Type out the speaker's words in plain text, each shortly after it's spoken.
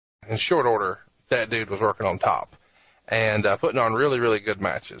in short order, that dude was working on top and putting on really, really good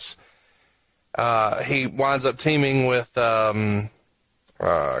matches. He winds up teaming with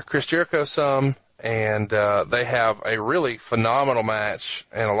Chris Jericho some, and they have a really phenomenal match,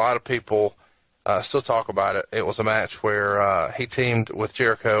 and a lot of people still talk about it. It was a match where he teamed with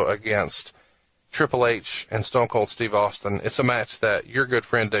Jericho against Triple H and Stone Cold Steve Austin. It's a match that your good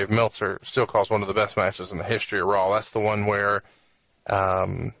friend Dave Meltzer still calls one of the best matches in the history of Raw. That's the one where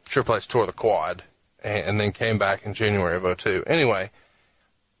Triple H tore the quad and then came back in January of 2002. Anyway.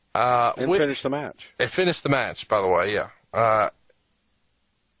 Finished the match. It finished the match, by the way, yeah.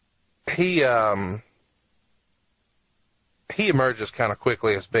 He emerges kind of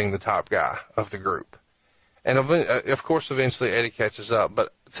quickly as being the top guy of the group. And, of course, eventually Eddie catches up. But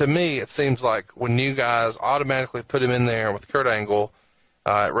to me, it seems like when you guys automatically put him in there with Kurt Angle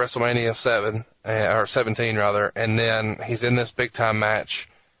at WrestleMania 17, and then he's in this big-time match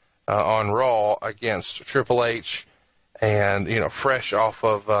on Raw against Triple H, and, fresh off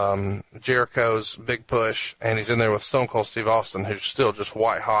of Jericho's big push, and he's in there with Stone Cold Steve Austin, who's still just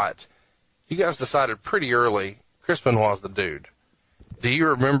white hot. You guys decided pretty early Chris Benoit's the dude. Do you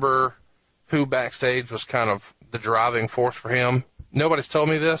remember who backstage was kind of the driving force for him? Nobody's told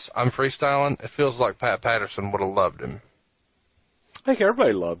me this. I'm freestyling. It feels like Pat Patterson would have loved him. I think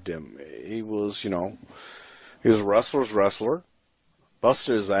everybody loved him. He was, he was a wrestler's wrestler,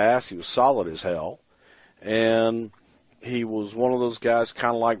 busted his ass. He was solid as hell. And he was one of those guys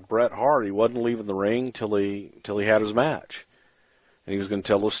kind of like Bret Hart. He wasn't leaving the ring till he had his match. And he was going to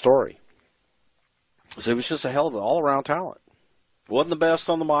tell the story. So he was just a hell of an all-around talent. Wasn't the best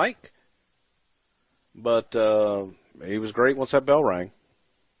on the mic, but he was great once that bell rang.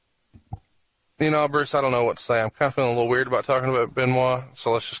 Bruce, I don't know what to say. I'm kind of feeling a little weird about talking about Benoit,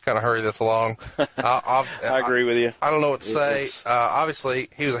 so let's just kind of hurry this along. I agree with you. I don't know what to say. Obviously,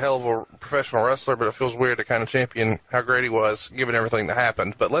 he was a hell of a professional wrestler, but it feels weird to kind of champion how great he was, given everything that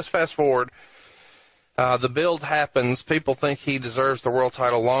happened. But let's fast forward. The build happens. People think he deserves the world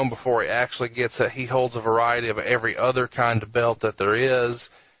title long before he actually gets it. He holds a variety of every other kind of belt that there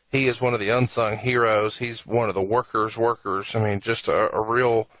is. He is one of the unsung heroes. He's one of the workers. I mean, just a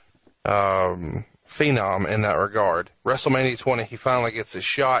real phenom in that regard. WrestleMania 20, he finally gets his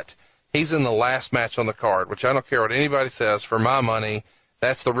shot. He's in the last match on the card, which I don't care what anybody says. For my money,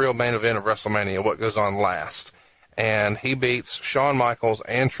 that's the real main event of WrestleMania, what goes on last. And he beats Shawn Michaels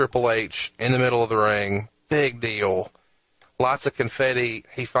and Triple H in the middle of the ring. Big deal. Lots of confetti.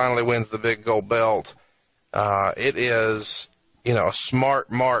 He finally wins the big gold belt. It is, a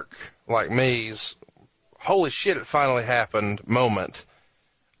smart mark like me's holy shit, it finally happened moment.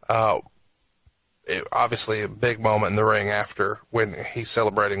 Obviously a big moment in the ring after when he's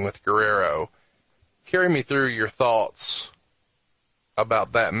celebrating with Guerrero. Carry me through your thoughts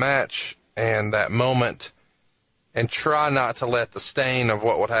about that match and that moment, and try not to let the stain of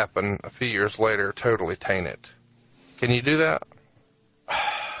what would happen a few years later totally taint it. Can you do that?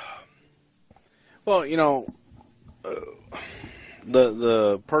 Well,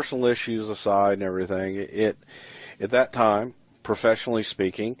 the personal issues aside and everything, it at that time, professionally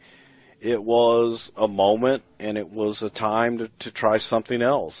speaking, it was a moment and it was a time to try something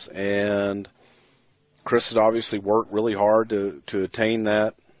else. And Chris had obviously worked really hard to attain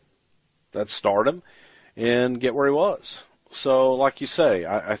that stardom and get where he was. So, like you say,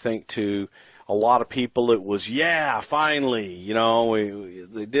 I think to a lot of people it was, yeah, finally,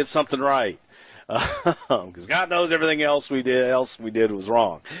 they did something right. Because God knows everything else we did was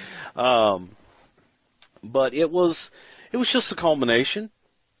wrong. But it was just a culmination,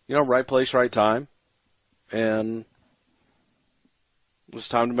 right place, right time, and it was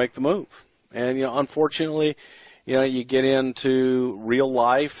time to make the move. And unfortunately, you get into real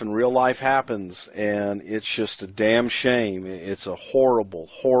life, and real life happens, and it's just a damn shame. It's a horrible,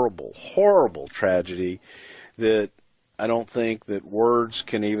 horrible, horrible tragedy that I don't think that words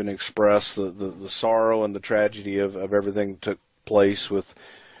can even express the sorrow and the tragedy of everything that took place with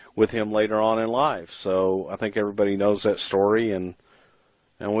him later on in life. So I think everybody knows that story, and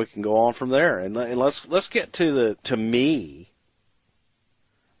we can go on from there. And let's get to the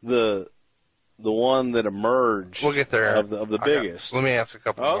one that emerged. We'll get there. Of the biggest. Let me ask a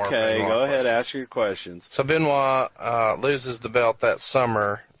couple more. Okay, Benoit go ahead. questions. Ask your questions. So Benoit loses the belt that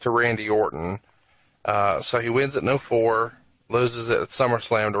summer to Randy Orton. So he wins at 04, loses it at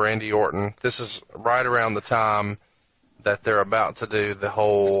SummerSlam to Randy Orton. This is right around the time that they're about to do the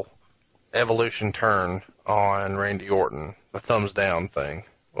whole evolution turn on Randy Orton, the thumbs down thing.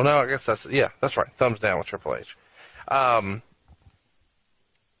 Well, no, I guess that's right, thumbs down with Triple H. Why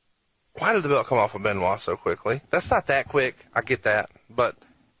did the belt come off of Benoit so quickly? That's not that quick, I get that, but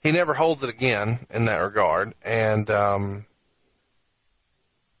he never holds it again in that regard, and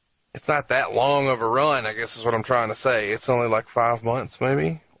it's not that long of a run, I guess is what I'm trying to say. It's only like 5 months,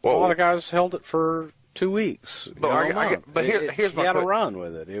 maybe. Well, a lot of guys held it for 2 weeks. But here's my he had a run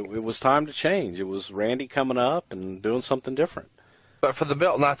with it. It was time to change. It was Randy coming up and doing something different. But for the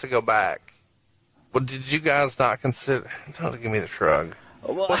belt not to go back, well, did you guys not consider? Don't give me the shrug.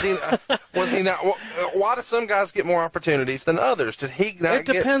 Was he not? Why do some guys get more opportunities than others? Did he not? It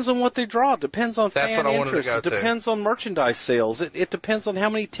depends on what they draw. It depends on fan interest. That's what I wanted to go to. It depends on merchandise sales. It depends on how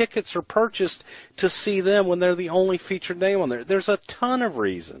many tickets are purchased to see them when they're the only featured name on there. There's a ton of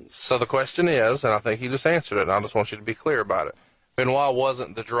reasons. So the question is, and I think you just answered it, and I just want you to be clear about it. Benoit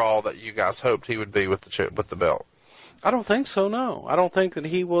wasn't the draw that you guys hoped he would be with the belt. I don't think so, no. I don't think that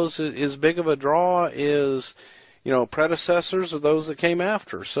he was as big of a draw as, predecessors of those that came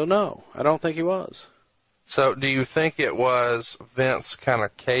after. So, no, I don't think he was. So, do you think it was Vince kind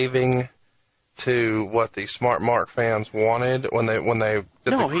of caving to what the Smart Mark fans wanted when they did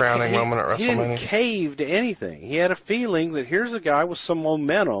the crowning moment at WrestleMania? He didn't cave to anything. He had a feeling that here's a guy with some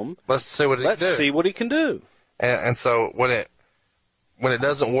momentum. Let's see what he can do. And so, when it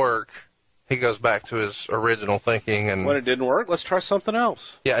doesn't work, he goes back to his original thinking. And when it didn't work, let's try something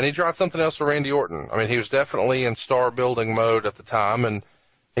else. Yeah, and he tried something else for Randy Orton. I mean, he was definitely in star-building mode at the time, and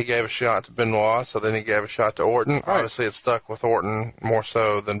he gave a shot to Benoit, so then he gave a shot to Orton. Right. Obviously, it stuck with Orton more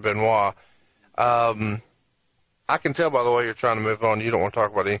so than Benoit. I can tell by the way you're trying to move on, you don't want to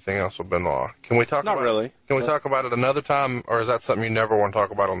talk about anything else with Benoit. Can we talk about it? Not really. Can we talk about it another time, or is that something you never want to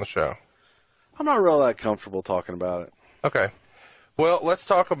talk about on the show? I'm not really that comfortable talking about it. Okay. Well, let's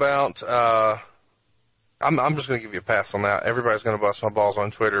talk about, I'm just going to give you a pass on that. Everybody's going to bust my balls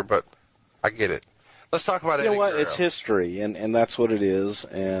on Twitter, but I get it. Let's talk about Eddie Guerrero. You know what? It's history, and that's what it is.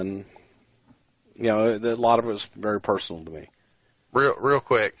 And, a lot of it was very personal to me. Real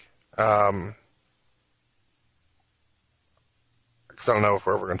quick, because I don't know if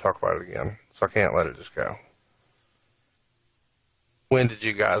we're ever going to talk about it again, so I can't let it just go. When did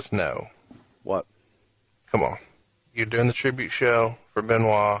you guys know? What? Come on. You're doing the tribute show for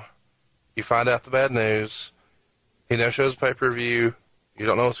Benoit. You find out the bad news. He no shows pay-per-view. You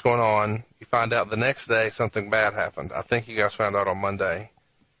don't know what's going on. You find out the next day something bad happened. I think you guys found out on Monday.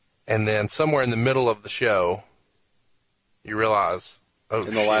 And then somewhere in the middle of the show, you realize, oh,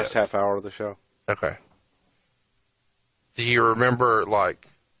 in the last half hour of the show. Okay. Do you remember,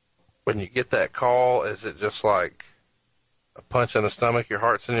 when you get that call, is it just like a punch in the stomach, your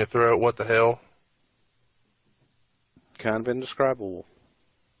heart's in your throat, what the hell? Kind of indescribable.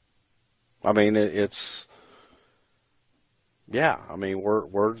 I mean, it's, yeah, I mean,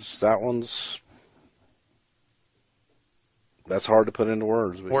 words, that's hard to put into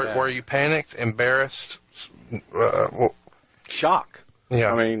words. Were you panicked, embarrassed? Shock.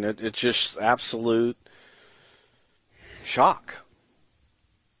 Yeah. I mean, it's just absolute shock.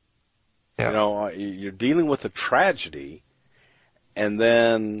 Yeah. You're dealing with a tragedy, and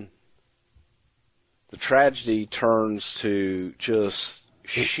then the tragedy turns to just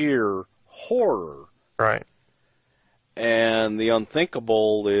sheer horror. Right. And the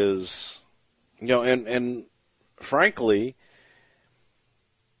unthinkable is, and frankly,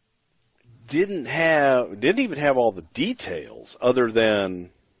 didn't even have all the details other than,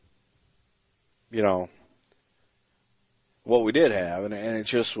 what we did have. And it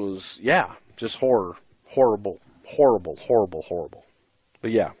just was, just horror. Horrible.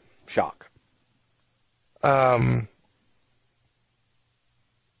 But yeah, shock. Do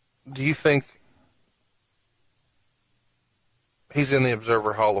you think he's in the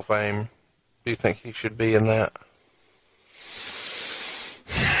Observer Hall of Fame? Do you think he should be in that?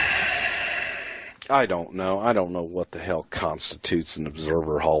 I don't know. I don't know what the hell constitutes an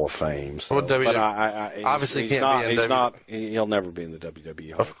Observer Hall of Fame. So. Well, but I obviously can't be in WWE. He'll never be in the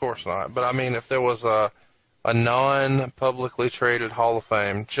WWE Hall. Of course not. But I mean, if there was a non-publicly traded Hall of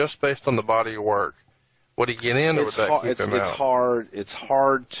Fame, just based on the body of work, would he get in, or would that keep him out? It's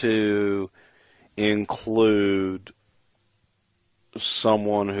hard to include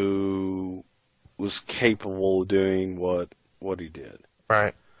someone who was capable of doing what he did.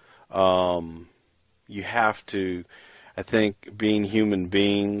 Right. You have to, I think, being human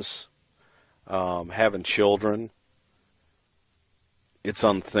beings, having children, it's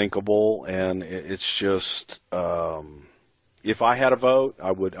unthinkable, and it's just, if I had a vote,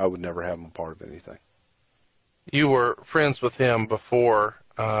 I would never have him a part of anything. You were friends with him before.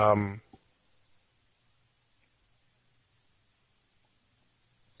 Did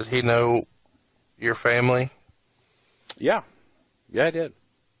he know your family? Yeah, I did.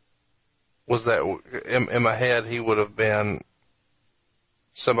 Was that in my head? He would have been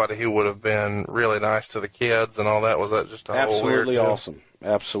somebody who would have been really nice to the kids and all that? Was that just a whole weird Absolutely deal? awesome.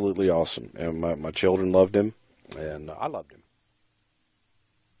 Absolutely awesome. And my children loved him, and I loved him.